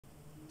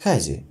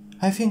Heidi,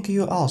 I think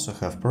you also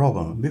have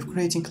problem with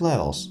creating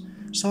levels,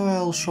 so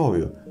I'll show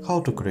you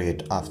how to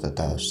create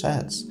after-tile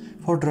sets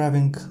for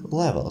driving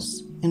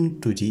levels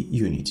in 2D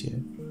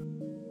Unity.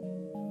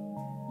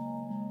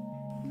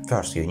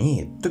 First you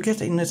need to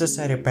get a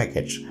necessary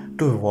package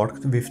to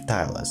work with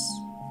tiles.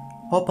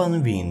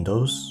 Open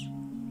Windows,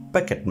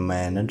 Package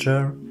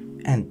Manager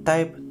and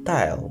type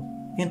tile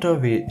into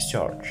the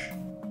search.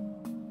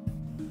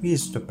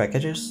 These two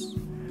packages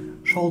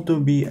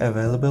should be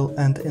available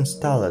and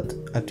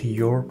installed at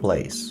your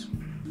place.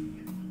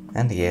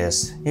 And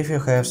yes, if you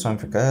have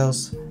something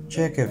else,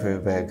 check if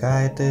the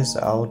guide is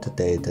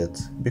outdated,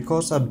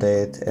 because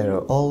updates are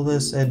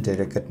always a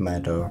delicate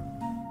matter.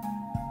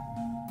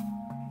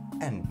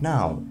 And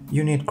now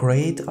you need to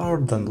create or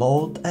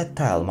download a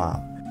tile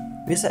map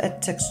with a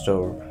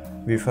texture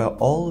with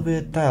all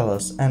the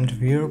tiles and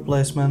their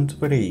placement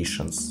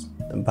variations.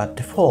 But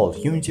default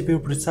Unity will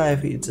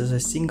receive it as a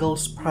single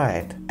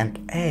sprite and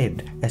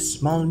add a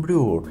small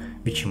blur,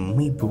 which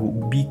may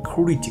be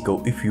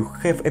critical if you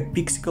have a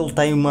pixel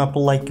tilemap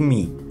like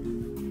me.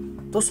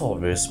 To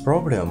solve this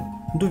problem,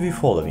 do the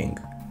following.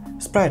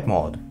 Sprite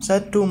mode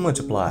set to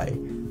multiply.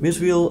 This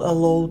will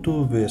allow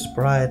to the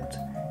sprite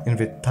in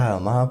the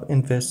tilemap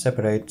in the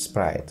separate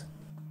sprite.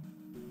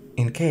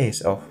 In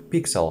case of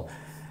pixel,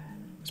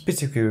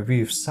 specify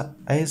with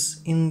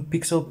size in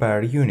pixel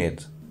per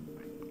unit.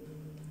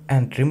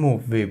 And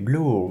remove the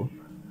blur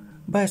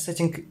by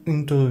setting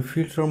into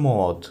filter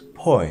mode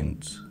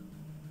point,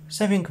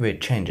 saving the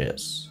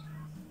changes.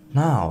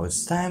 Now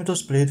it's time to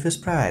split the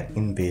sprite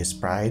in the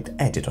sprite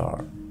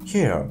editor.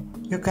 Here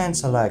you can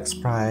select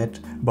sprite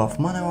both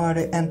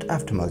manually and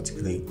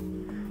automatically.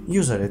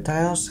 Usually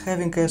tiles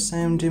having the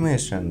same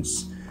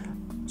dimensions,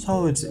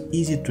 so it's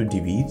easy to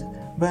divide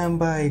them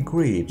by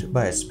grid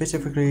by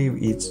specifically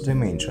its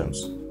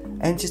dimensions.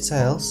 Empty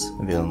cells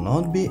will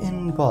not be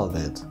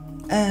involved,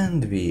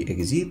 and we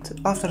exit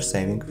after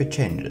saving the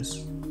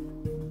changes.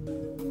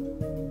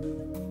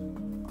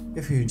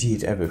 If you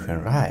did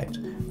everything right,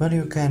 then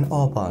you can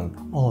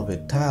open all the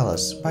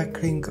tiles by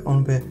clicking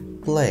on the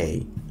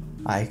play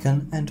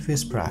icon and the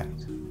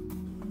sprite.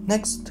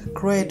 Next,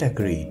 create a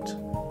grid.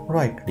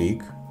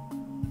 Right-click,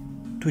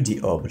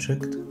 2D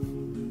object,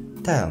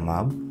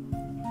 tilemap,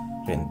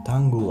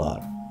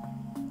 rectangular.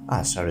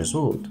 As a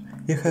result,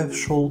 you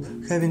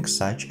should having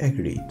such a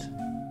grid.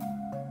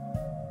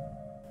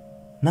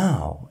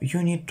 Now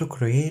you need to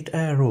create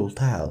a rule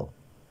tile.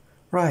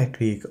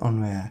 Right-click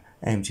on the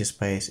empty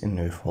space in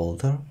the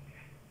folder,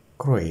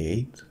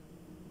 create,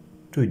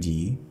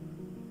 2D,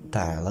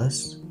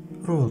 tiles,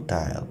 rule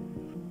tile.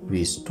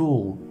 This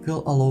tool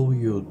will allow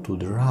you to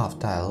draft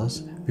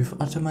tiles with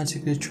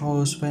automatically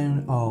choose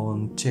their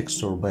own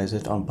texture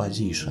based on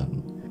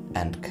position,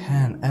 and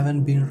can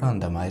even be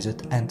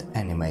randomized and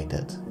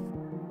animated.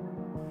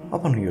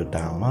 Open your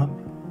tilemap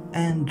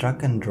and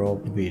drag and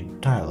drop the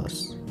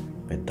tiles.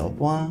 The top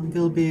one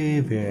will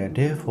be the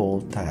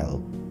default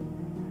tile.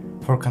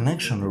 For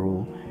connection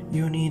rule,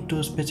 you need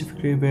to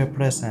specify the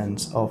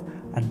presence of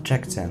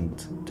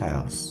adjacent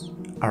tiles.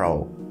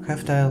 Arrow,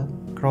 half tile,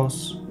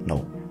 cross,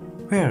 no.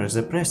 There is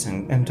a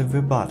pressing into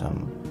the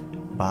bottom,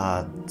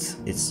 but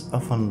it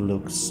often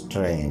looks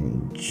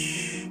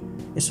strange.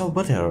 It's so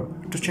better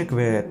to check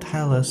the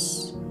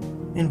tiles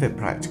in the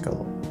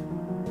practical,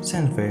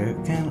 since they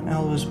can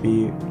always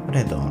be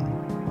read on.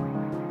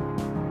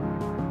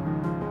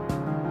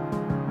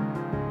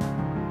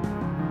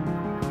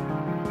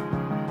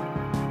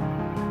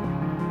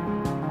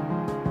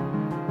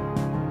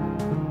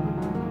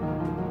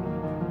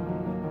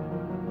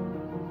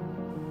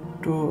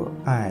 To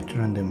add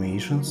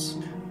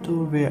randomizations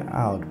to the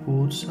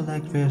output,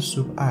 select the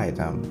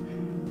sub-item.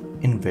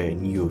 In the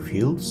New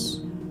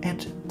Fields,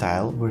 add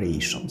Tile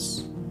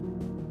Variations.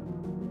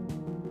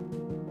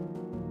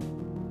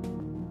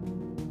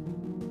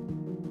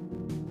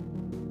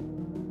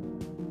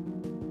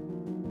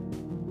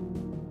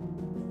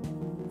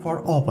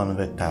 For open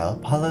the tile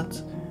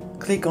palette,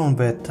 click on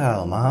the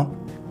tile map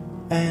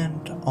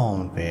and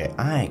on the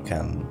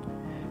icon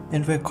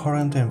in the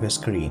corner in the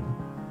screen.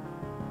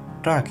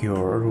 Drag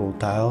your rule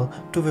tile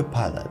to the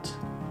palette.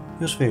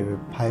 Use the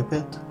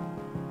pipette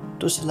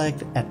to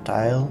select a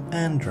tile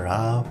and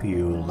draw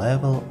your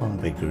level on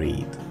the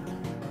grid.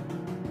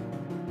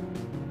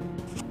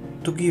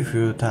 To give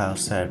your tile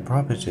set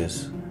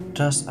properties,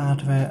 just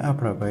add the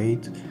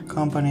appropriate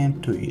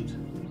component to it.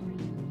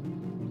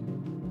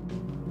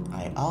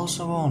 I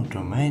also want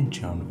to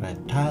mention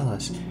that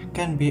tiles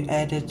can be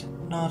added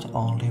not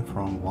only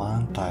from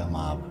one tile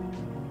map,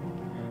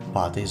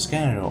 but in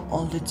general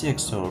only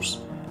textures,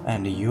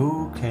 and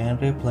you can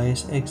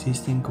replace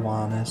existing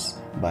ones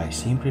by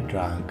simply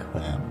dragging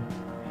them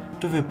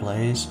to the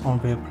place on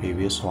the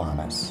previous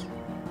ones.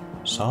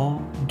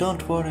 So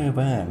don't worry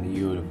when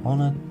you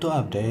want to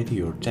update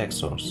your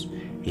textures,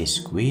 it's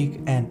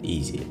quick and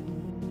easy.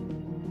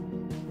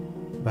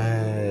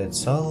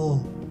 That's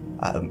all.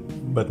 I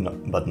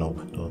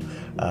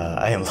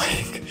am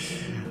like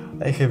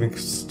I having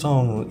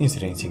some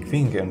interesting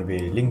thing, and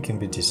we link in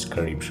the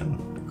description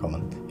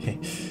comment.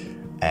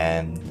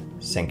 And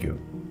Thank you,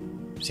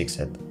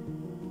 Sixet,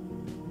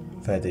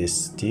 that is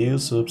still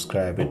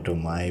subscribed to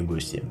my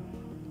Boosty.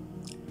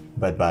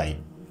 Bye bye,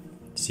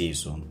 see you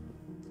soon.